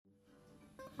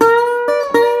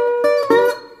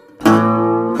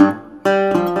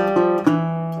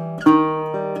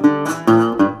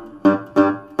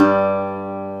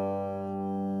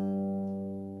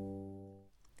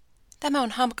Tämä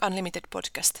on HAMK Unlimited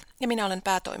Podcast ja minä olen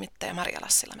päätoimittaja Maria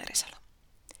Lassila-Merisalo.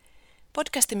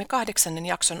 Podcastimme 8.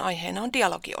 jakson aiheena on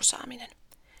dialogiosaaminen.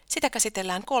 Sitä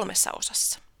käsitellään 3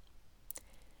 osassa.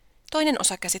 Toinen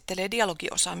osa käsittelee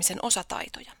dialogiosaamisen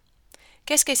osataitoja.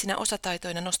 Keskeisinä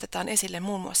osataitoina nostetaan esille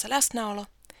muun muassa läsnäolo,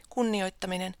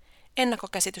 kunnioittaminen,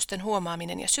 ennakkokäsitysten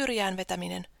huomaaminen ja syrjään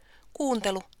vetäminen,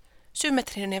 kuuntelu,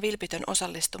 symmetrinen ja vilpitön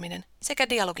osallistuminen sekä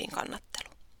dialogin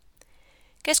kannattelu.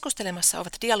 Keskustelemassa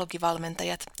ovat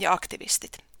dialogivalmentajat ja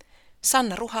aktivistit.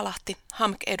 Sanna Ruhalahti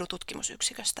HAMK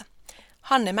Edu-tutkimusyksiköstä,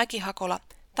 Hanne Mäki-Hakola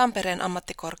Tampereen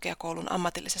ammattikorkeakoulun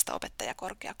ammatillisesta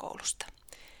opettajakorkeakoulusta,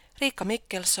 Riikka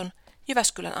Mikkelson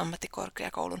Jyväskylän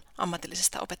ammattikorkeakoulun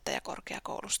ammatillisesta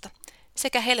opettajakorkeakoulusta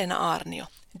sekä Helena Aarnio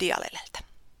Dialeleltä.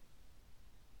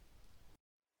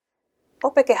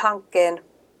 HAMK-hankkeen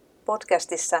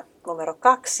podcastissa numero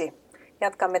 2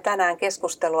 jatkamme tänään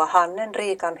keskustelua Hannen,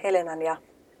 Riikan, Helenan ja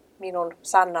minun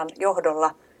Sannan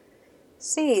johdolla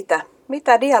siitä,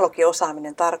 mitä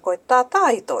dialogiosaaminen tarkoittaa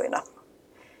taitoina.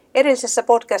 Edellisessä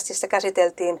podcastissa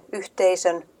käsiteltiin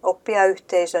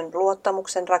oppijayhteisön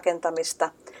luottamuksen rakentamista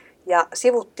ja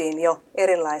sivuttiin jo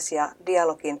erilaisia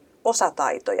dialogin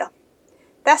osataitoja.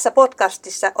 Tässä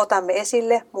podcastissa otamme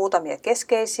esille muutamia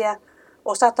keskeisiä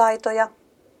osataitoja,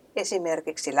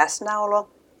 esimerkiksi läsnäolo,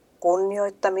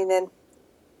 kunnioittaminen,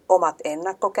 omat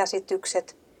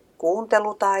ennakkokäsitykset,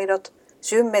 kuuntelutaidot,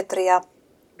 symmetria,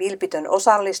 vilpitön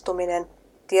osallistuminen,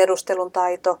 tiedustelun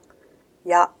taito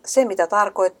ja se, mitä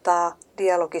tarkoittaa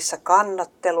dialogissa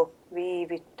kannattelu,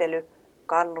 viivyttely,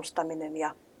 kannustaminen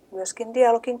ja myöskin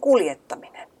dialogin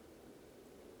kuljettaminen.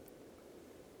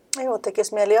 Joo,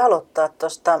 tekisi mieli aloittaa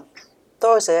tuosta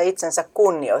toisen ja itsensä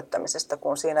kunnioittamisesta,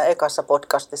 kun siinä ekassa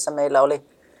podcastissa meillä oli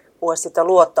puhe sitä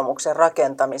luottamuksen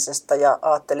rakentamisesta ja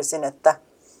ajattelisin, että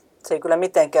se ei kyllä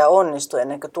mitenkään onnistu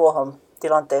ennen kuin tuohon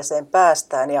tilanteeseen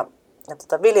päästään. Ja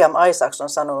William Isaacs on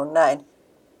sanonut näin: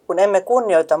 kun emme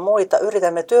kunnioita muita,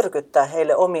 yritämme tyrkyttää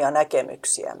heille omia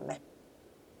näkemyksiämme.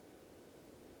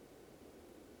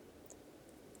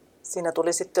 Siinä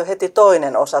tuli sitten jo heti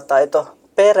toinen osataito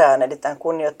perään, eli tämän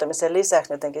kunnioittamisen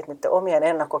lisäksi jotenkin niiden omien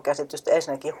ennakkokäsitysten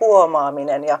ensinnäkin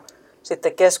huomaaminen ja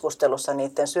sitten keskustelussa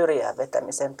niiden syrjään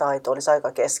vetämisen taito olisi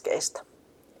aika keskeistä.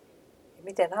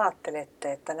 Miten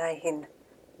ajattelette, että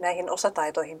näihin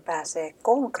osataitoihin pääsee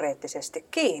konkreettisesti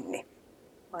kiinni?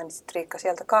 Mainitsit, Riikka,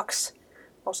 sieltä 2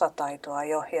 osataitoa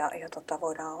jo ja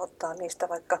voidaan ottaa niistä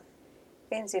vaikka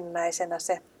ensimmäisenä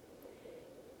se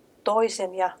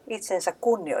toisen ja itsensä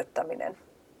kunnioittaminen.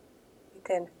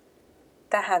 Miten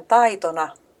tähän taitona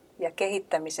ja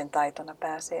kehittämisen taitona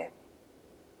pääsee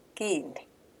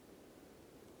kiinni?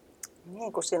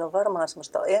 Niin, kun siinä on varmaan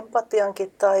semmoista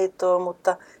empatiankin taitoa,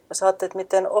 mutta jos ajattelet,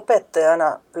 miten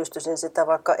opettajana pystyisin sitä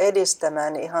vaikka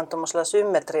edistämään, niin ihan tuommoisella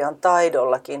symmetrian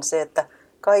taidollakin se, että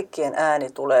kaikkien ääni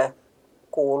tulee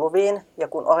kuuluviin ja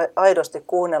kun aidosti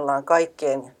kuunnellaan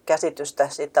kaikkien käsitystä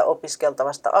siitä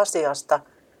opiskeltavasta asiasta,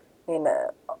 niin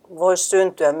voisi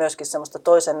syntyä myöskin semmoista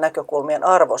toisen näkökulmien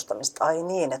arvostamista. Ai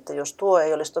niin, että jos tuo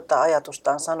ei olisi tuota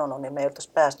ajatustaan sanonut, niin me ei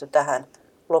oltaisi päästy tähän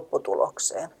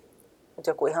lopputulokseen.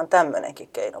 Että joku ihan tämmöinenkin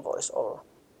keino voisi olla.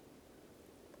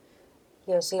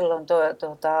 Ja silloin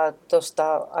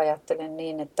tuosta ajattelen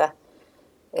niin, että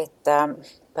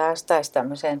päästäisiin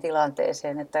tämmöiseen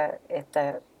tilanteeseen,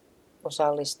 että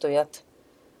osallistujat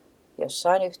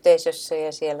jossain yhteisössä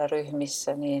ja siellä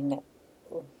ryhmissä niin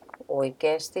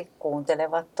oikeasti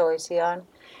kuuntelevat toisiaan,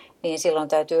 niin silloin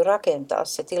täytyy rakentaa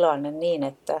se tilanne niin,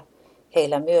 että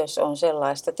heillä myös on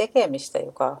sellaista tekemistä,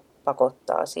 joka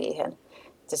pakottaa siihen.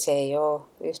 Että se ei ole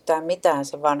yhtään mitään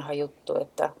se vanha juttu,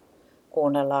 että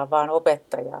kuunnellaan vaan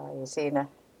opettajaa, ei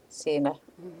siinä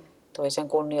toisen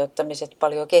kunnioittamiset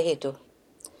paljon kehity,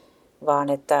 vaan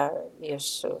että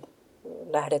jos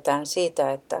lähdetään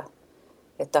siitä,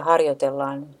 että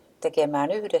harjoitellaan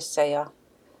tekemään yhdessä ja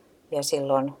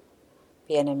silloin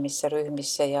pienemmissä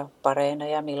ryhmissä ja pareina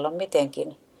ja milloin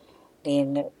mitenkin,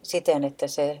 niin siten, että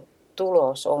se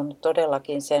tulos on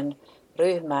todellakin sen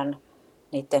ryhmän,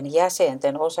 niiden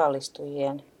jäsenten,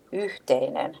 osallistujien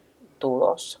yhteinen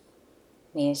tulos,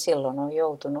 niin silloin on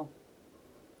joutunut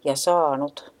ja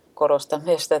saanut, korostan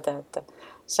myös tätä, että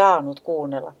saanut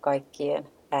kuunnella kaikkien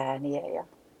ääniä ja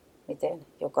miten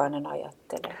jokainen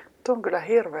ajattelee. Tuo on kyllä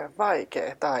hirveän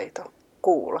vaikea taito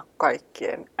kuulla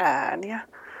kaikkien ääniä.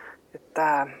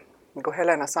 Että, niin kuin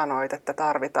Helena sanoit, että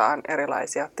tarvitaan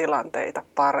erilaisia tilanteita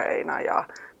pareina ja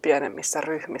pienemmissä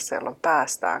ryhmissä, jolloin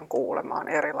päästään kuulemaan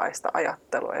erilaista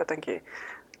ajattelua. Jotenkin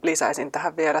lisäisin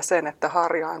tähän vielä sen, että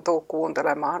harjaantuu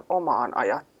kuuntelemaan omaan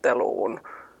ajatteluun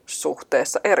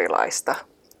suhteessa erilaista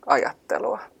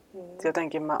ajattelua.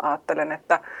 Jotenkin mä ajattelen,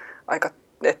 että aika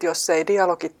että jos ei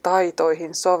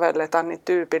dialogitaitoihin sovelleta, niin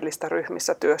tyypillistä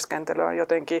ryhmissä työskentelyä on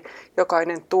jotenkin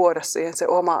jokainen tuoda siihen se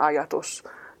oma ajatus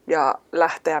ja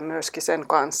lähteä myöskin sen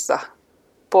kanssa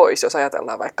pois, jos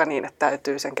ajatellaan vaikka niin, että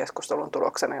täytyy sen keskustelun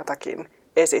tuloksena jotakin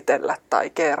esitellä tai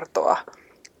kertoa.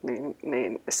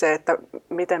 Niin se, että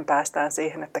miten päästään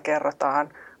siihen, että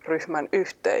kerrotaan ryhmän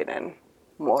yhteinen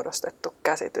muodostettu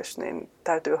käsitys, niin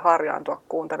täytyy harjaantua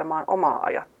kuuntelemaan omaa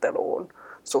ajatteluun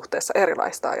suhteessa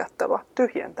erilaista ajattelua,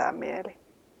 tyhjentää mieli.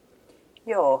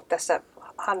 Joo, tässä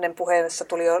Hannen puheessa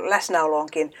tuli jo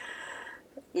läsnäoloonkin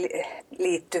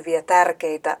liittyviä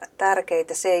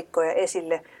tärkeitä seikkoja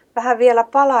esille. Vähän vielä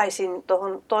palaisin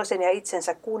tuohon toisen ja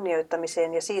itsensä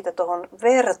kunnioittamiseen ja siitä tuohon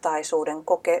vertaisuuden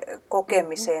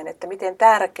kokemiseen, että miten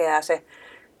tärkeää se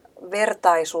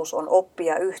vertaisuus on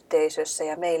oppia yhteisössä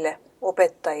ja meille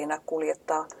opettajina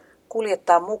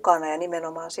kuljettaa mukana ja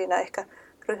nimenomaan siinä ehkä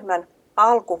ryhmän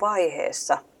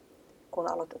alkuvaiheessa, kun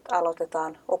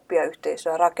aloitetaan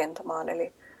oppijayhteisöä rakentamaan.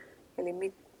 Eli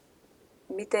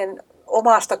miten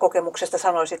omasta kokemuksesta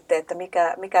sanoisitte, että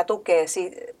mikä tukee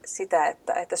sitä,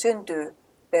 että syntyy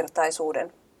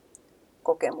vertaisuuden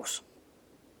kokemus?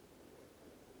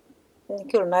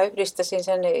 Kyllä mä yhdistäisin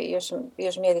sen,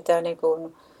 jos mietitään niin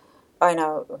kuin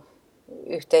aina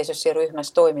yhteisössä ja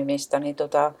ryhmässä toimimista, niin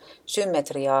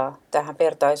symmetriaa tähän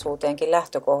vertaisuuteenkin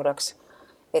lähtökohdaksi.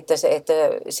 Että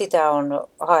sitä on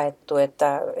haettu,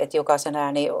 että jokaisen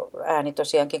ääni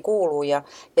tosiaankin kuuluu ja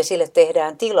sille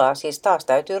tehdään tilaa. Siis taas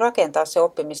täytyy rakentaa se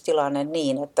oppimistilanne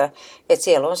niin, että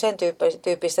siellä on sen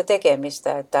tyyppistä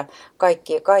tekemistä, että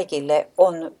kaikille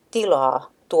on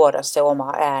tilaa tuoda se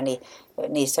oma ääni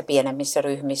niissä pienemmissä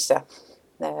ryhmissä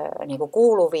niin kuin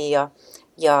kuuluvia.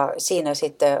 Ja siinä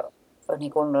sitten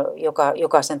niin kuin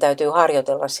jokaisen täytyy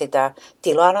harjoitella sitä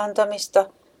tilan antamista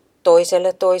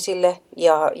toisille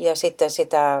ja sitten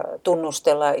sitä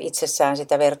tunnustella itsessään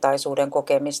sitä vertaisuuden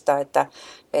kokemista,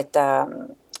 että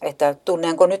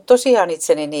tunnenko nyt tosiaan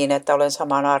itseni niin, että olen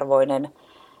samanarvoinen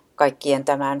kaikkien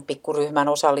tämän pikkuryhmän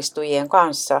osallistujien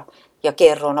kanssa ja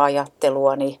kerron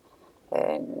ajatteluani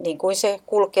niin kuin se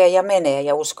kulkee ja menee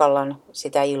ja uskallan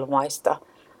sitä ilmaista.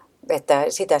 Että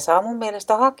sitä saa mun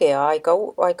mielestä hakea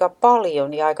aika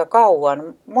paljon ja aika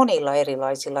kauan monilla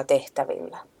erilaisilla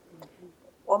tehtävillä.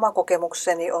 Oma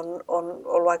kokemukseni on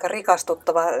ollut aika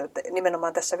rikastuttava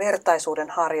nimenomaan tässä vertaisuuden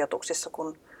harjoituksissa,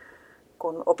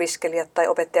 kun opiskelijat tai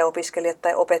opettajaopiskelijat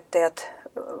tai opettajat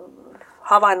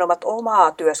havainnoivat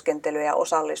omaa työskentelyä ja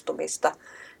osallistumista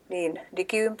niin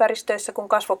digiympäristöissä kuin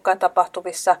kasvokkain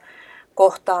tapahtuvissa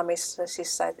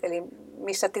kohtaamisissa. Eli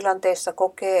missä tilanteissa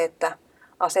kokee, että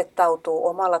asettautuu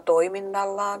omalla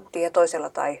toiminnallaan, tietoisella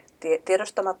tai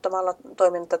tiedostamattomalla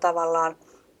toimintatavallaan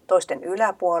toisten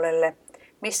yläpuolelle,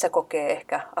 missä kokee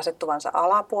ehkä asettuvansa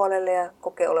alapuolelle ja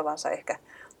kokee olevansa ehkä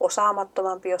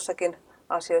osaamattomampi jossakin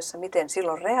asioissa, miten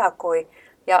silloin reagoi.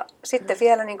 Ja sitten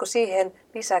vielä niin kuin siihen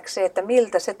lisäksi se, että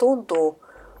miltä se tuntuu,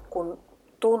 kun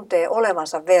tuntee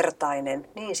olevansa vertainen,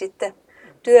 niin sitten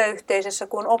työyhteisössä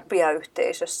kuin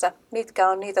oppijayhteisössä. Mitkä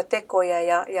on niitä tekoja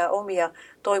ja omia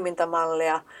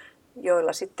toimintamalleja,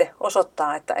 joilla sitten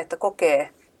osoittaa, että kokee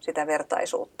sitä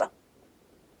vertaisuutta.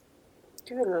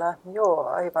 Kyllä, joo,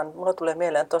 aivan. Mulla tulee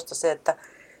mieleen tuosta se, että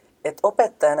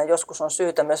opettajana joskus on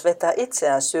syytä myös vetää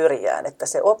itseään syrjään, että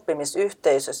se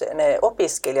oppimisyhteisö, ne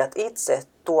opiskelijat itse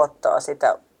tuottaa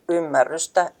sitä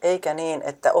ymmärrystä, eikä niin,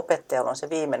 että opettajalla on se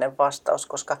viimeinen vastaus,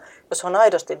 koska jos on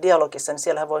aidosti dialogissa, niin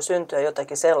siellä voi syntyä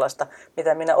jotakin sellaista,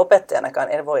 mitä minä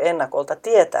opettajanakaan en voi ennakolta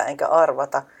tietää enkä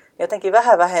arvata. Jotenkin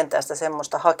vähän vähentää sitä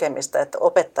semmoista hakemista, että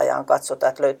opettajaan katsotaan,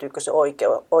 että löytyykö se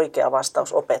oikea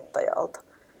vastaus opettajalta.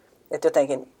 Että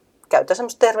jotenkin käytän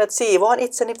semmoista termiä, että siivoan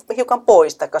itseni hiukan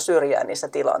pois tai syrjään niissä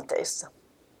tilanteissa.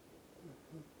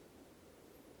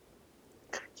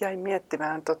 Jäin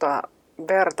miettimään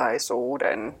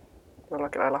vertaisuuden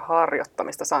jollakin lailla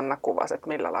harjoittamista. Sanna kuvasi, että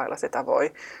millä lailla sitä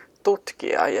voi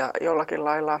tutkia ja jollakin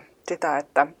lailla sitä,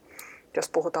 että jos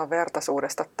puhutaan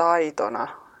vertaisuudesta taitona,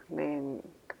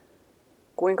 niin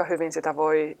kuinka hyvin sitä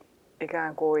voi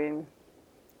ikään kuin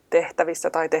tehtävissä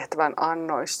tai tehtävän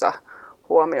annoissa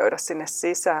huomioida sinne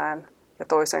sisään ja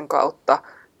toisen kautta,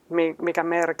 mikä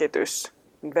merkitys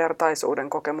vertaisuuden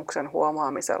kokemuksen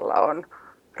huomaamisella on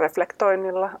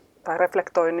reflektoinnilla tai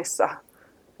reflektoinnissa,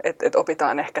 että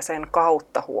opitaan ehkä sen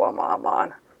kautta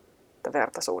huomaamaan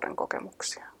vertaisuuden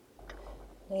kokemuksia.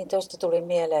 Niin, tuosta tuli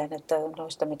mieleen, että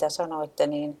noista mitä sanoitte,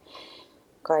 niin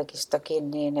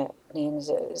kaikistakin, niin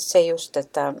se just,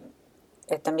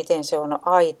 että miten se on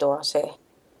aitoa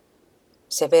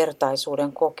se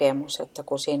vertaisuuden kokemus, että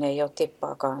kun siinä ei ole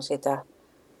tippaakaan sitä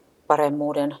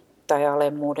paremmuuden tai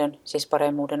alemmuuden, siis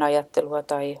paremmuuden ajattelua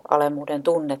tai alemmuuden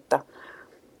tunnetta,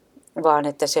 vaan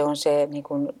että se on se, niin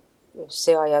kuin,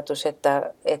 se ajatus,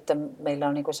 että meillä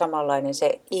on niin kuin samanlainen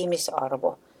se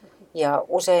ihmisarvo. Ja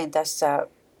usein tässä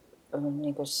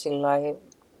niin kuin sillai,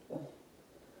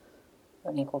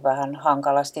 niin kuin vähän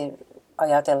hankalasti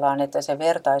ajatellaan, että se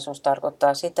vertaisuus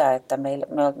tarkoittaa sitä, että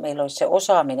meillä olisi se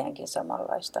osaaminenkin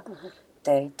samanlaista.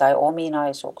 Tai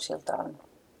ominaisuuksiltaan,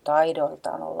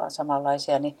 taidoiltaan ollaan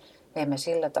samanlaisia, niin emme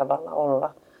sillä tavalla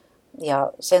olla.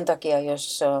 Ja sen takia,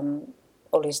 jos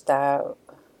olisi tämä,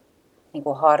 niin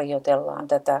kuin harjoitellaan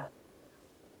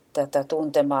tätä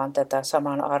tuntemaan tätä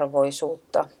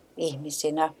samanarvoisuutta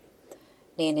ihmisinä,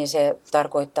 niin se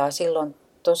tarkoittaa silloin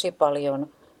tosi paljon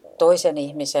toisen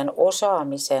ihmisen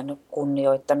osaamisen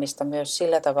kunnioittamista myös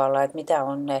sillä tavalla, että mitä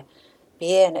on ne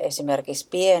esimerkiksi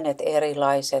pienet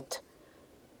erilaiset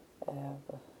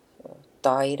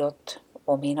taidot,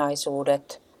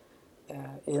 ominaisuudet,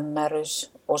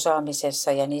 ymmärrys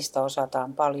osaamisessa ja niistä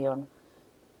osataan paljon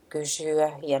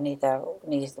kysyä ja niitä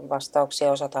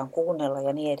vastauksia osataan kuunnella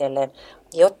ja niin edelleen,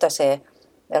 jotta se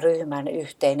ryhmän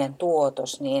yhteinen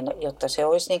tuotos, niin jotta se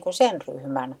olisi niin kuin sen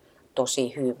ryhmän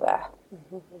tosi hyvä.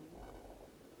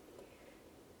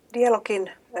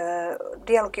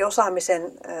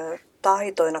 Dialogiosaamisen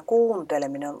taitoina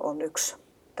kuunteleminen on yksi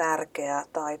tärkeä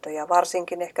taito ja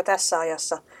varsinkin ehkä tässä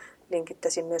ajassa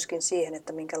linkittäisin myöskin siihen,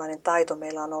 että minkälainen taito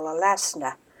meillä on olla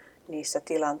läsnä niissä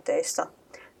tilanteissa.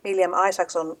 William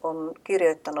Isaacs on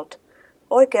kirjoittanut,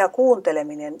 oikea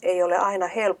kuunteleminen ei ole aina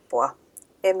helppoa.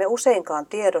 Emme useinkaan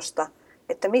tiedosta,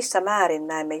 että missä määrin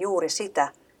näemme juuri sitä,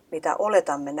 mitä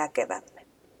oletamme näkevämme.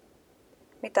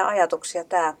 Mitä ajatuksia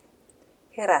tämä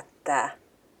herättää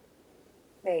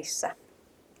meissä?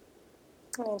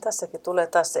 Niin, tässäkin tulee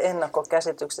taas se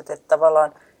ennakkokäsitykset, että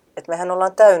tavallaan, että mehän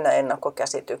ollaan täynnä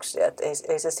ennakkokäsityksiä, että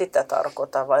ei se sitä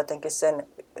tarkoita, vaan jotenkin sen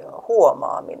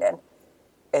huomaaminen,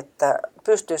 että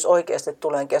pystyisi oikeasti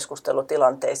tulemaan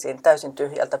keskustelutilanteisiin täysin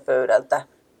tyhjältä pöydältä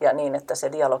ja niin, että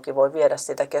se dialogi voi viedä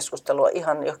sitä keskustelua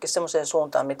ihan johonkin semmoiseen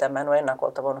suuntaan, mitä mä en ole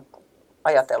ennakolta voinut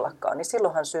ajatellakaan, niin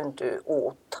silloinhan syntyy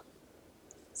uutta.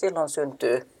 Silloin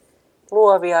syntyy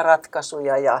luovia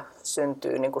ratkaisuja ja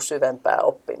syntyy niin kuin syvempää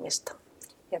oppimista.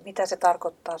 Ja mitä se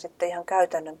tarkoittaa sitten ihan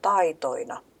käytännön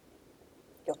taitoina,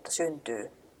 jotta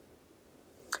syntyy?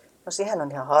 No siihen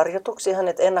on ihan harjoituksia,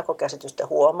 että ennakkokäsitysten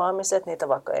huomaamiset, niitä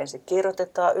vaikka ensin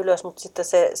kirjoitetaan ylös, mutta sitten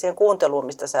siihen kuunteluun,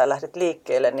 mistä sä lähdet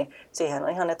liikkeelle, niin siihen on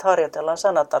ihan, että harjoitellaan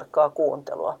sanatarkkaa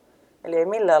kuuntelua. Eli ei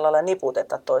millään lailla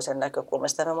niputeta toisen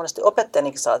näkökulmasta. Me monesti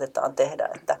opettajanikin saatetaan tehdä,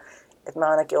 että mä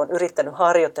ainakin olen yrittänyt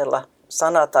harjoitella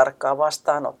sanatarkkaa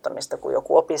vastaanottamista, kun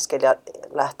joku opiskelija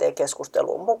lähtee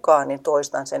keskusteluun mukaan, niin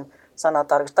toistan sen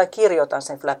sanatarkasti tai kirjoitan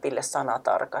sen fläpille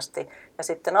sanatarkasti ja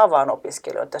sitten avaan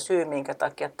opiskelijoita. Syy, minkä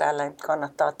takia täällä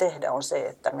kannattaa tehdä, on se,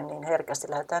 että me niin herkästi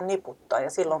lähdetään niputtaa ja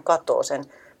silloin katoo sen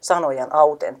sanojen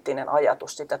autenttinen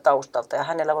ajatus sitä taustalta ja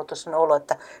hänellä voi tosiaan olla,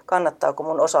 että kannattaako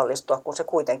mun osallistua, kun se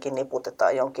kuitenkin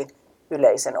niputetaan jonkin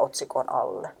yleisen otsikon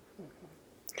alle.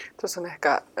 Tuossa on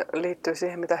ehkä liittyy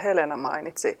siihen, mitä Helena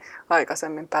mainitsi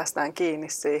aikaisemmin. Päästään kiinni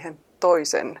siihen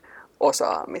toisen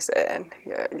osaamiseen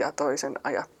ja toisen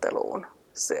ajatteluun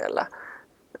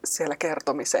siellä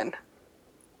kertomisen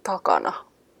takana.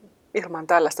 Ilman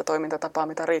tällaista toimintatapaa,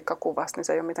 mitä Riikka kuvasi, niin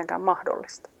se ei ole mitenkään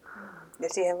mahdollista. Ja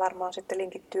siihen varmaan sitten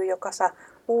linkittyy jo kasa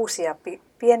uusia,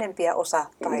 pienempiä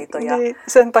osataitoja. Niin,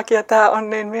 sen takia tämä on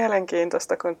niin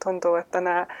mielenkiintoista, kun tuntuu,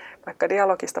 että vaikka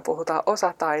dialogista puhutaan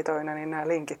osataitoina, niin nämä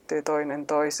linkittyy toinen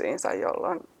toisiinsa,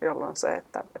 jolloin se,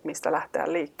 että mistä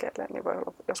lähteä liikkeelle, niin voi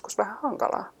olla joskus vähän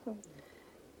hankalaa.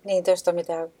 Niin, tuosta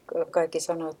mitä kaikki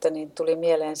sanoitte, niin tuli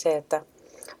mieleen se, että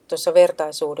tuossa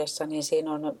vertaisuudessa, niin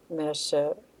siinä on myös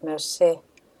se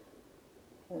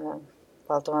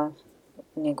valtavan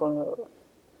niin kuin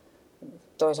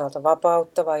toisaalta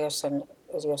vapauttava, jos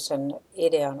sen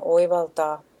idean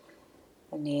oivaltaa,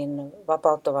 niin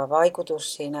vapauttava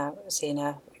vaikutus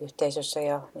siinä yhteisössä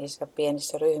ja niissä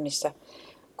pienissä ryhmissä,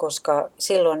 koska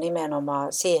silloin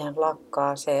nimenomaan siihen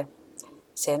lakkaa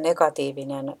se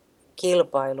negatiivinen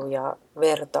kilpailu ja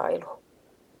vertailu,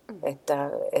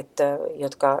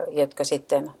 jotka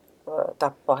sitten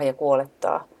tappaa ja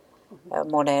kuolettaa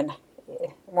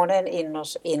monen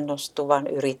innostuvan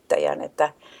yrittäjän,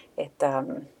 että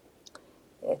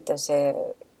se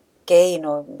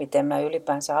keino, miten mä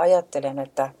ylipäänsä ajattelen,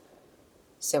 että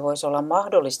se voisi olla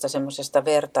mahdollista semmoisesta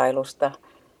vertailusta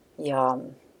ja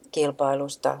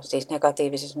kilpailusta, siis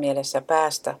negatiivisessa mielessä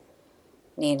päästä,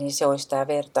 niin se olisi tämä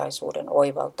vertaisuuden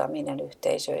oivaltaminen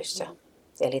yhteisöissä.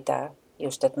 Eli tämä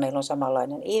just, että meillä on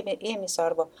samanlainen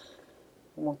ihmisarvo,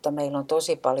 mutta meillä on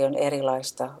tosi paljon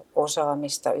erilaista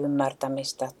osaamista,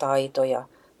 ymmärtämistä, taitoja,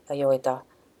 joita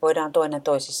voidaan toinen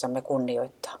toisissamme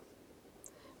kunnioittaa.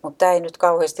 Mutta tämä ei nyt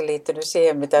kauheasti liittynyt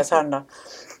siihen, mitä Sanna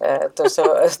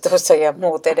tuossa ja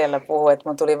muut edellä puhuu. Että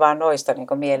mun tuli vaan noista niin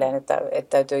mieleen, että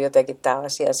täytyy jotenkin tämä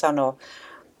asia sanoa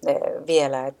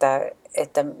vielä,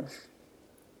 että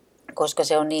koska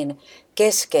se on niin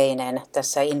keskeinen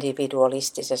tässä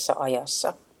individualistisessa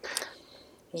ajassa.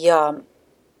 Ja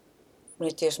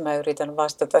nyt jos mä yritän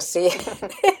vastata siihen,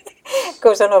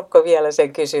 kun sanopko vielä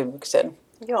sen kysymyksen?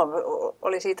 Joo,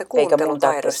 oli siitä kuuntelutaidoista. Eikä mun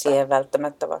tarvitse siihen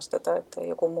välttämättä vastata, että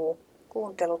joku muu.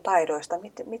 Kuuntelutaidoista,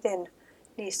 miten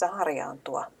niissä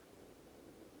harjaantua?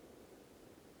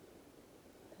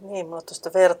 Niin, minulla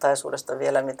tuosta vertaisuudesta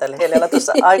vielä, mitä Helena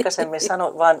tuossa aikaisemmin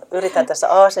sanoi, vaan yritän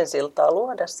tässä aasinsiltaa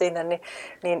luoda siinä,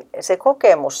 niin se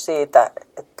kokemus siitä,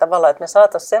 että tavallaan, että me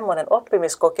saataisiin semmoinen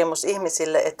oppimiskokemus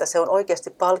ihmisille, että se on oikeasti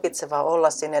palkitsevaa olla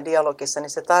siinä dialogissa, niin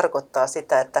se tarkoittaa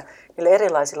sitä, että niille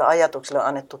erilaisilla ajatuksilla on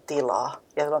annettu tilaa.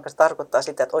 Ja se tarkoittaa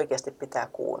sitä, että oikeasti pitää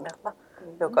kuunnella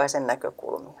jokaisen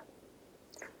näkökulmia.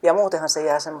 Ja muutenhan se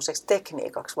jää semmoiseksi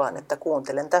tekniikaksi vaan, että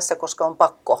kuuntelen tässä, koska on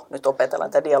pakko nyt opetella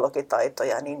näitä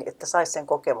dialogitaitoja, niin että saisi sen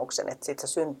kokemuksen, että siitä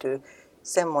syntyy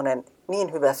semmoinen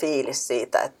niin hyvä fiilis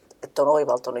siitä, että on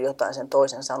oivaltunut jotain sen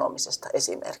toisen sanomisesta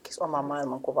esimerkiksi. Oma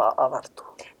maailmankuva avartuu.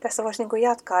 Tässä voisi niin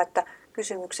jatkaa että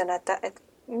kysymyksenä, että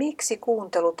miksi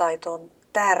kuuntelutaito on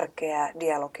tärkeä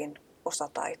dialogin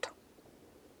osataito?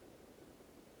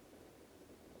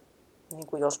 Niin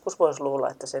kuin joskus voisi luulla,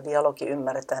 että se dialogi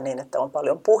ymmärretään niin, että on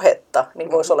paljon puhetta,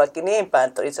 niin voisi ollakin niin päin,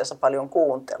 että on itse asiassa paljon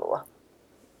kuuntelua.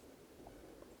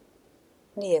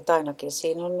 Niin, että ainakin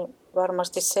siinä on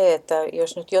varmasti se, että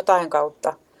jos nyt jotain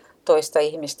kautta toista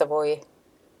ihmistä voi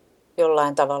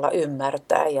jollain tavalla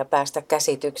ymmärtää ja päästä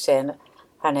käsitykseen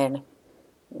hänen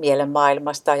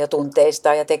mielenmaailmastaan ja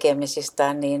tunteistaan ja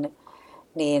tekemisistään,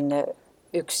 niin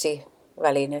yksi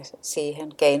väline siihen,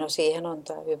 keino siihen on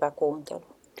tämä hyvä kuuntelu.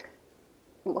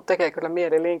 Mut tekee kyllä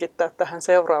mieli linkittää tähän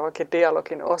seuraavakin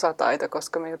dialogin osataito,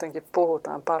 koska me jotenkin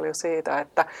puhutaan paljon siitä,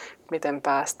 että miten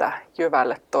päästä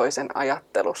jyvälle toisen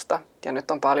ajattelusta. Ja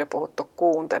nyt on paljon puhuttu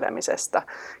kuuntelemisesta.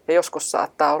 Ja joskus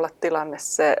saattaa olla tilanne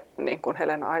se, niin kuin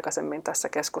Helena aikaisemmin tässä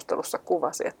keskustelussa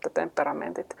kuvasi, että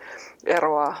temperamentit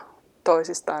eroaa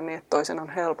toisistaan niin, että toisen on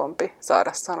helpompi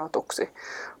saada sanotuksi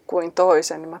kuin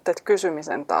toisen. Mä ajattelin, että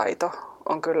kysymisen taito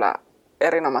on kyllä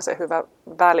erinomaisen hyvä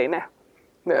väline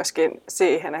myöskin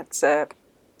siihen, että se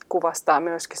kuvastaa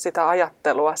myöskin sitä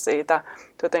ajattelua siitä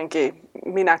jotenkin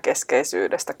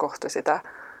minäkeskeisyydestä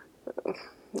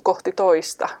kohti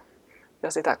toista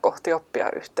ja sitä kohti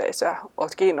oppijayhteisöä.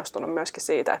 Olet kiinnostunut myöskin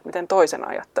siitä, että miten toisen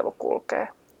ajattelu kulkee.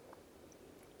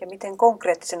 Ja miten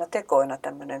konkreettisena tekoina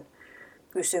tämmöinen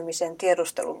kysymisen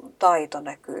tiedustelun taito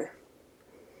näkyy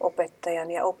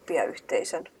opettajan ja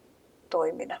oppijayhteisön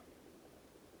toimina?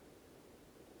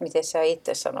 Miten sä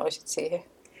itse sanoisit siihen?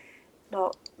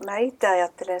 No, mä itse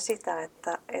ajattelen sitä,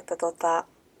 että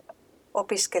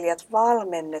opiskelijat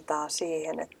valmennetaan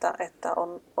siihen, että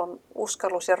on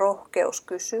uskallus ja rohkeus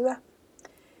kysyä.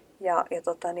 Ja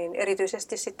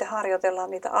erityisesti sitten harjoitellaan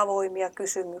niitä avoimia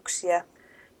kysymyksiä.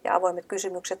 Ja avoimet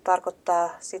kysymykset tarkoittaa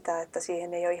sitä, että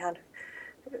siihen ei ole ihan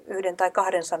 1 tai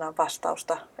 2 sanan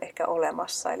vastausta ehkä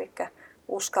olemassa. Eli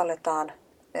uskalletaan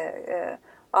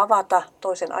avata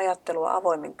toisen ajattelua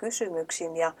avoimin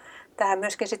kysymyksin. Ja tähän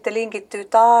myöskin sitten linkittyy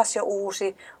taas jo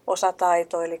uusi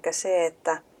osataito, eli se,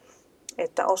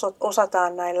 että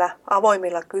osataan näillä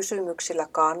avoimilla kysymyksillä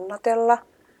kannatella,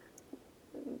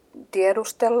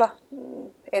 tiedustella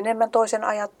enemmän toisen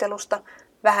ajattelusta,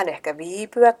 vähän ehkä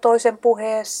viipyä toisen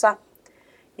puheessa.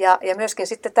 Ja myöskin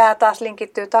sitten tämä taas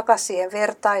linkittyy takaisin siihen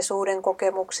vertaisuuden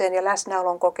kokemukseen ja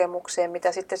läsnäolon kokemukseen,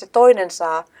 mitä sitten se toinen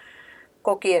saa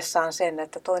kokiessaan sen,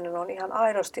 että toinen on ihan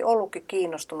aidosti ollutkin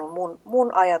kiinnostunut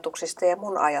mun ajatuksista ja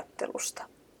mun ajattelusta.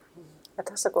 Ja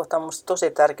tässä kohtaa on minusta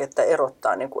tosi tärkeää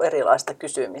erottaa niin kuin erilaista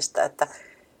kysymistä, että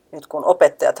nyt kun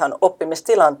opettajathan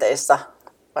oppimistilanteissa,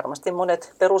 varmasti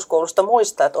monet peruskoulusta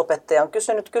muistaa, että opettaja on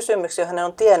kysynyt kysymyksiä, johon hän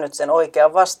on tiennyt sen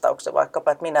oikean vastauksen,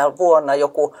 vaikkapa, että minä vuonna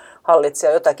joku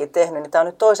hallitsija jotakin tehnyt, niin tämä on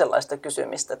nyt toisenlaista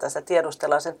kysymistä. Tässä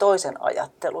tiedustellaan sen toisen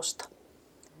ajattelusta.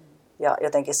 Ja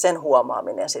jotenkin sen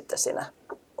huomaaminen sitten siinä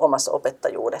omassa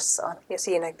opettajuudessaan. Ja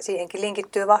siihenkin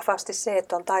linkittyy vahvasti se,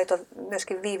 että on taito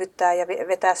myöskin viivyttää ja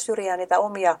vetää syrjään niitä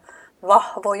omia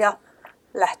vahvoja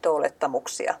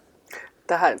lähtöolettamuksia.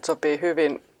 Tähän sopii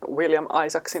hyvin William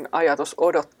Isaacsin ajatus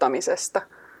odottamisesta.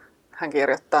 Hän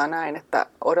kirjoittaa näin, että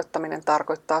odottaminen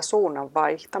tarkoittaa suunnan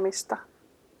vaihtamista,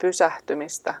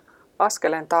 pysähtymistä,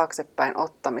 askeleen taaksepäin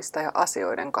ottamista ja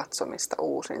asioiden katsomista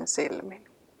uusin silmin.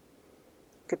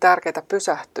 On tärkeää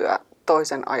pysähtyä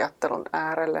toisen ajattelun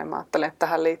äärelle. Mä ajattelen, että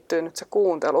tähän liittyy nyt se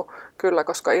kuuntelu kyllä,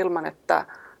 koska ilman, että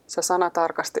sä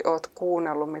sanatarkasti oot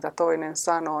kuunnellut, mitä toinen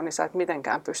sanoo, niin sä et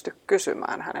mitenkään pysty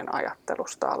kysymään hänen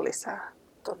ajattelustaan lisää.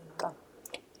 Totta.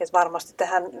 Ja varmasti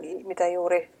tähän, mitä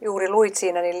juuri luit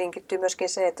siinä, niin linkittyy myöskin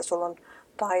se, että sulla on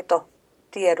taito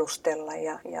tiedustella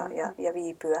ja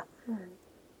viipyä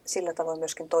sillä tavoin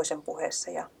myöskin toisen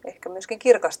puheessa ja ehkä myöskin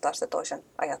kirkastaa sitä toisen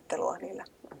ajattelua niillä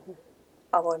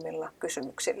avoimilla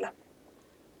kysymyksillä.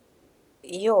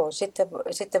 Joo,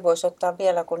 sitten voisi ottaa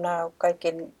vielä, kun nämä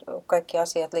kaikki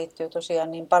asiat liittyy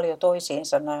tosiaan niin paljon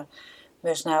toisiinsa,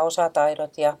 myös nämä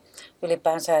osataidot ja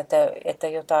ylipäänsä, että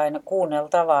jotain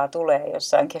kuunneltavaa tulee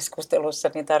jossain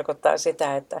keskustelussa, niin tarkoittaa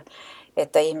sitä,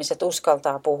 että ihmiset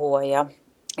uskaltaa puhua ja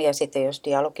sitten jos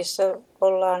dialogissa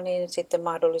ollaan, niin sitten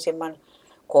mahdollisimman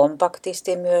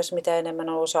kompaktisti myös, mitä enemmän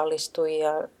on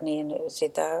osallistujia, niin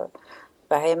sitä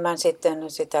vähemmän sitten,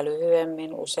 sitä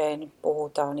lyhyemmin usein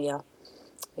puhutaan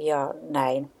ja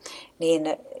näin.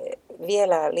 Niin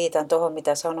vielä liitän tuohon,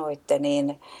 mitä sanoitte,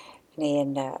 niin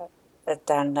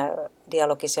tämän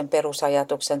dialogisen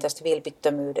perusajatuksen tästä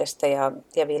vilpittömyydestä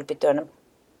ja vilpitön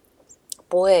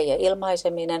puhe ja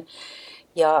ilmaiseminen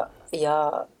ja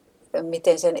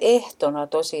miten sen ehtona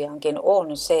tosiaankin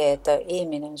on se, että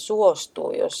ihminen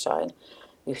suostuu jossain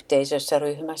yhteisössä,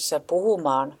 ryhmässä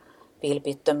puhumaan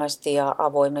vilpittömästi ja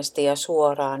avoimesti ja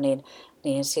suoraan,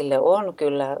 niin sille on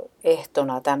kyllä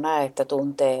ehtona tämä, että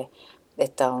tuntee,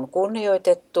 että on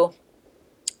kunnioitettu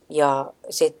ja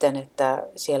sitten, että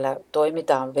siellä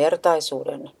toimitaan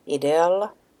vertaisuuden idealla.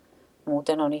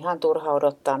 Muuten on ihan turha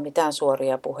odottaa mitään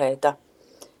suoria puheita,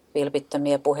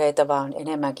 vilpittömiä puheita, vaan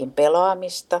enemmänkin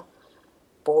pelaamista.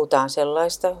 Puhutaan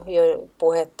sellaista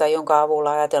puhetta, jonka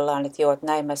avulla ajatellaan, että joo, että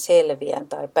näin mä selviän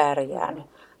tai pärjään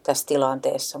tässä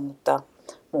tilanteessa, mutta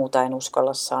muuta en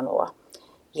uskalla sanoa.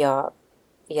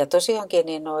 Ja tosiaankin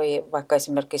niin vaikka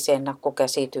esimerkiksi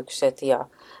ennakkokäsitykset ja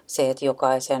se, että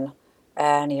jokaisen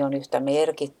ääni on yhtä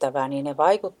merkittävä, niin ne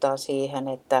vaikuttaa siihen,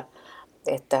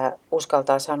 että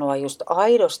uskaltaa sanoa just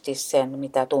aidosti sen,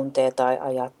 mitä tuntee tai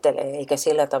ajattelee, eikä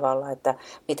sillä tavalla, että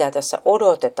mitä tässä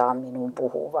odotetaan minun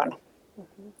puhuvan.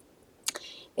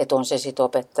 Että on se sitten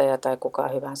opettaja tai kuka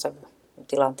hyvänsä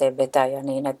tilanteen vetäjä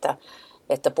niin,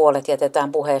 että puolet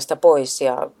jätetään puheesta pois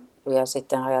ja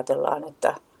sitten ajatellaan,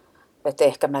 että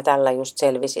ehkä mä tällä just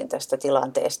selvisin tästä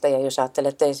tilanteesta. Ja jos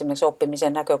ajattelette esimerkiksi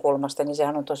oppimisen näkökulmasta, niin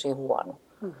sehän on tosi huono.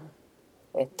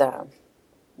 Että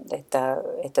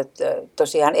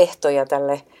tosiaan ehtoja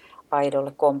tälle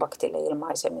aidolle, kompaktille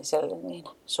ilmaisemiselle, niin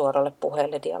suoralle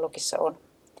puheelle dialogissa on.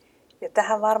 Ja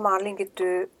tähän varmaan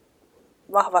linkittyy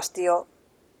vahvasti jo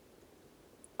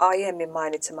aiemmin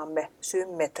mainitsemamme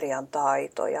symmetrian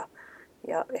taito ja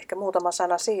ehkä muutama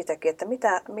sana siitäkin, että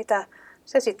mitä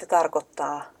se sitten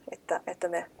tarkoittaa, että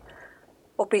me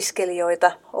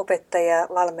opiskelijoita, opettajia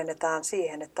valmennetaan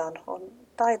siihen, että on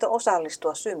taito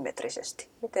osallistua symmetrisesti.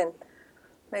 Miten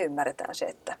me ymmärretään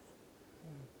se,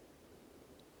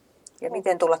 ja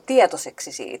miten tulla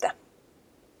tietoiseksi siitä?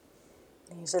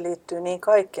 Niin se liittyy niin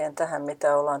kaikkeen tähän,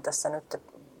 mitä ollaan tässä nyt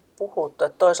puhuttu.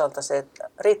 Että toisaalta se että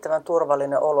riittävän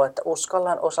turvallinen olo, että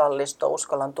uskallan osallistua,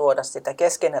 uskallan tuoda sitä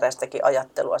keskeneräistäkin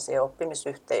ajattelua siihen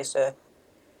oppimisyhteisöön.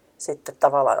 Sitten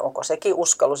tavallaan onko sekin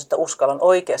uskallus, että uskallan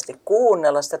oikeasti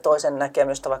kuunnella sitä toisen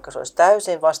näkemystä, vaikka se olisi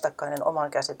täysin vastakkainen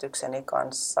oman käsitykseni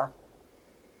kanssa.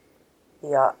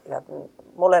 Ja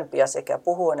molempia sekä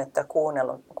puhuen että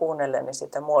kuunnellen, niin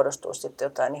siitä muodostuu sitten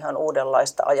jotain ihan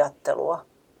uudenlaista ajattelua.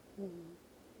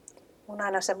 Mun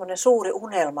aina semmoinen suuri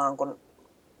unelma, kun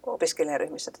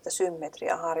opiskelijaryhmissä tätä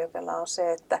symmetriaa harjoitellaan, on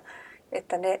se,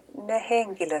 että ne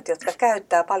henkilöt, jotka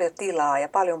käyttää paljon tilaa ja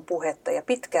paljon puhetta ja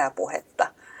pitkää puhetta,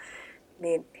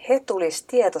 niin he tulisi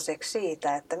tietoiseksi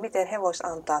siitä, että miten he vois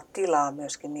antaa tilaa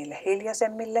myöskin niille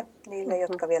hiljaisemmille, niille,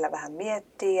 jotka vielä vähän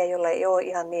miettii ja joilla ei ole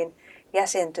ihan niin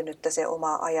jäsentynyttä se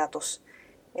oma ajatus.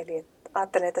 Eli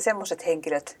ajattelen, että semmoiset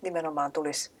henkilöt nimenomaan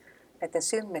tulisi näiden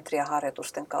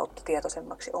symmetriaharjoitusten kautta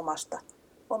tietoisemmaksi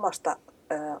omasta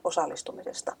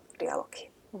osallistumisesta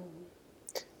dialogiin.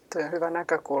 Tuo on hyvä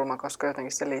näkökulma, koska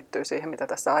jotenkin se liittyy siihen, mitä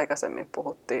tässä aikaisemmin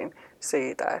puhuttiin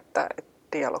siitä, että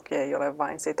dialogi ei ole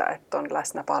vain sitä, että on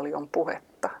läsnä paljon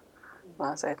puhetta,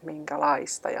 vaan se, että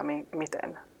minkälaista ja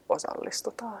miten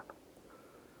osallistutaan.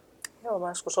 Joo, mä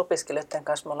joskus opiskelijoiden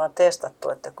kanssa me ollaan testattu,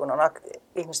 että kun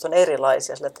ihmiset on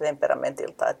erilaisia sillä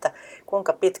temperamentilta, että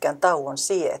kuinka pitkän tauon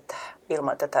sietää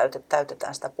ilman, että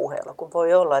täytetään sitä puheella. Kun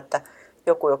voi olla, että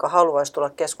joku, joka haluaisi tulla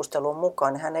keskusteluun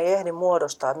mukaan, niin hän ei ehdi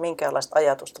muodostaa minkäänlaista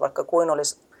ajatusta, vaikka kuin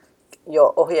olisi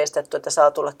jo ohjeistettu, että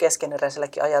saa tulla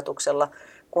keskeneräiselläkin ajatuksella,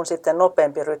 kun sitten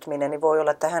nopeampi rytminen, niin voi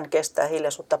olla, että hän kestää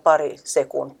hiljaisuutta pari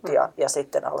sekuntia ja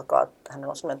sitten alkaa, hän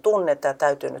on sellainen tunne, että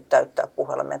täytyy nyt täyttää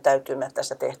puheella, meidän täytyy mennä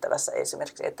tässä tehtävässä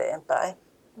esimerkiksi eteenpäin.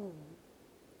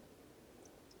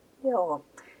 Joo.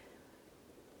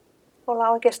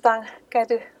 Ollaan oikeastaan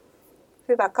käyty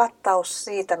hyvä kattaus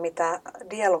siitä, mitä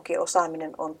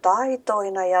dialogiosaaminen on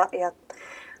taitoina ja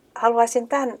haluaisin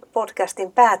tämän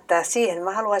podcastin päättää siihen.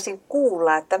 Mä haluaisin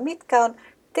kuulla, että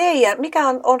mikä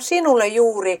on sinulle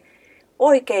juuri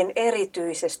oikein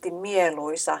erityisesti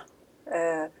mieluisa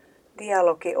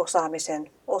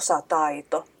dialogiosaamisen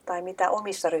osataito tai mitä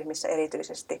omissa ryhmissä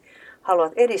erityisesti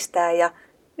haluat edistää ja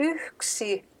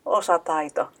yksi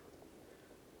osataito.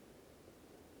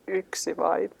 Yksi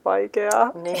vai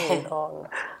vaikeaa? Niin on.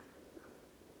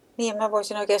 Niin, mä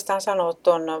voisin oikeastaan sanoa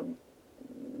tuon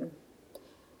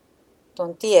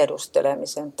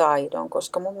tiedustelemisen taidon,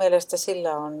 koska mun mielestä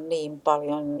sillä on niin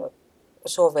paljon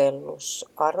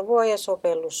sovellusarvoa ja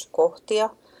sovelluskohtia,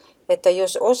 että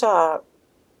jos osaa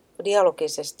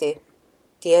dialogisesti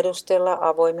tiedustella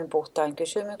avoimin puhtain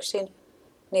kysymyksin,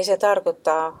 niin se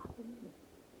tarkoittaa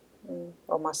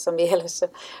omassa mielessä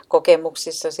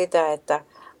kokemuksissa sitä,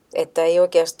 että ei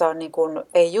oikeastaan niin kuin,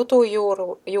 ei jutun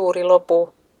juuri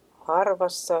lopu.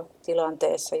 Harvassa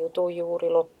tilanteessa jutun juuri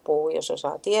loppuu, jos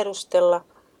osaa tiedustella.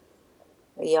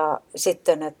 Ja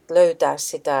sitten että löytää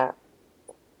sitä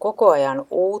koko ajan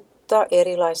uutta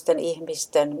erilaisten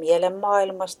ihmisten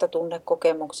mielenmaailmasta,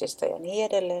 tunnekokemuksista ja niin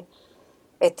edelleen.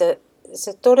 Että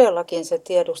se todellakin se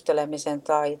tiedustelemisen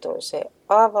taito, se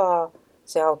avaa,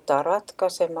 se auttaa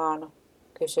ratkaisemaan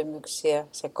kysymyksiä,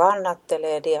 se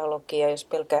kannattelee dialogia, jos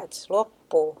pelkää, että se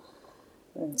loppuu.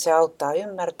 Se auttaa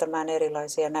ymmärtämään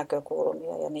erilaisia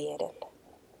näkökulmia ja niin edelleen.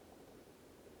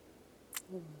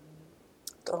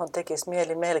 Tuohon tekisi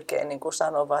mieli melkein niin kuin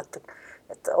sanova,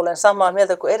 että olen samaa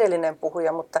mieltä kuin edellinen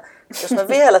puhuja, mutta jos mä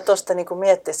vielä tuosta niin kuin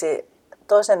miettisin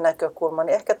toisen näkökulman,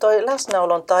 niin ehkä toi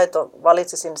läsnäolon taito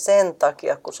valitsisin sen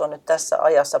takia, kun se on nyt tässä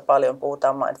ajassa paljon,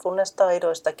 puhutaan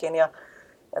mindfulness-taidoistakin ja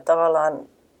tavallaan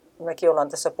mekin ollaan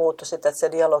tässä puhuttu sitä, että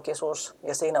se dialogisuus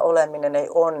ja siinä oleminen ei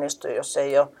onnistu, jos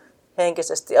ei ole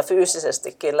henkisesti ja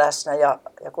fyysisestikin läsnä ja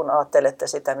kun ajattelette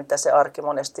sitä, mitä se arki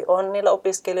monesti on niillä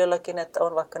opiskelijoillakin, että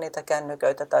on vaikka niitä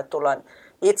kännyköitä tai tullaan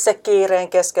itse kiireen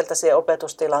keskeltä siihen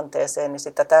opetustilanteeseen, niin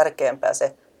sitä tärkeämpää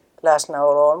se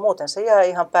läsnäolo on. Muuten se jää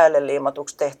ihan päälle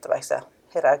liimatuksi tehtäväksi ja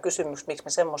herää kysymys, miksi me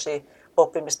semmoisia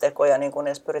oppimistekoja niin kun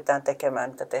edes pyritään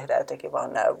tekemään, että tehdään jotenkin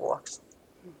vaan näön vuoksi.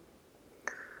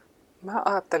 Mä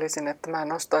ajattelisin, että mä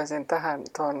nostaisin tähän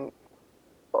tuon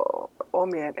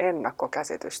omien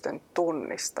ennakkokäsitysten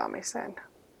tunnistamisen.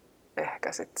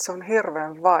 Ehkä sitten se on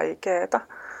hirveän vaikeeta,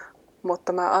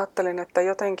 mutta mä ajattelin, että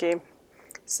jotenkin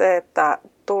se, että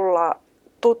tulla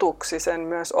tutuksi sen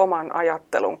myös oman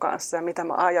ajattelun kanssa ja mitä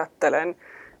mä ajattelen,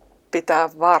 pitää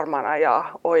varmana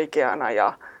ja oikeana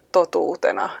ja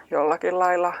totuutena jollakin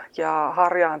lailla ja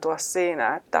harjaantua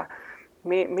siinä, että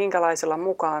minkälaisilla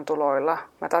mukaantuloilla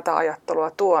mä tätä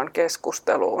ajattelua tuon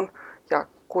keskusteluun ja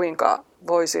kuinka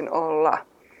voisin olla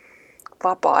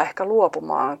vapaa ehkä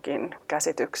luopumaankin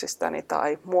käsityksistäni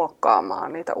tai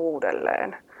muokkaamaan niitä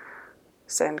uudelleen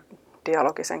sen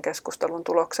dialogisen keskustelun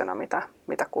tuloksena,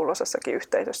 mitä kulloisessakin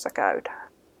yhteisössä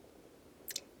käydään.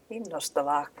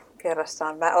 Innostavaa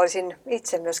kerrassaan. Mä olisin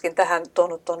itse myöskin tähän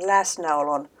tuonut tuon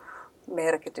läsnäolon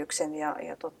merkityksen,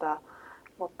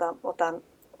 mutta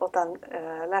otan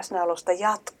läsnäolosta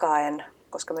jatkaen,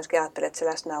 koska myöskin ajattelen, että se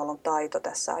läsnäolon taito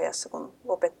tässä ajassa, kun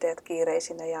opettajat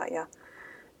kiireisinä ja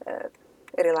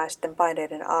erilaisten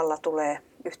paineiden alla tulee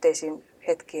yhteisiin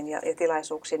hetkiin ja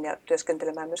tilaisuuksiin ja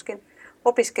työskentelemään myöskin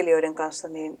opiskelijoiden kanssa,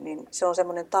 niin se on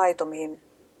semmoinen taito, mihin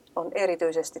on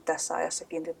erityisesti tässä ajassa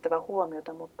kiinnitettävä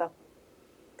huomiota, mutta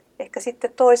ehkä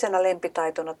sitten toisena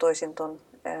lempitaitona toisin tuon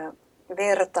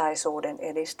vertaisuuden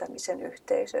edistämisen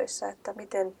yhteisöissä, että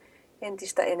miten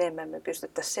entistä enemmän me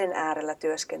pystyttäisiin sen äärellä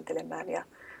työskentelemään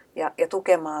ja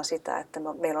tukemaan sitä, että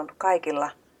meillä on kaikilla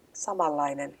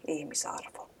samanlainen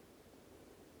ihmisarvo.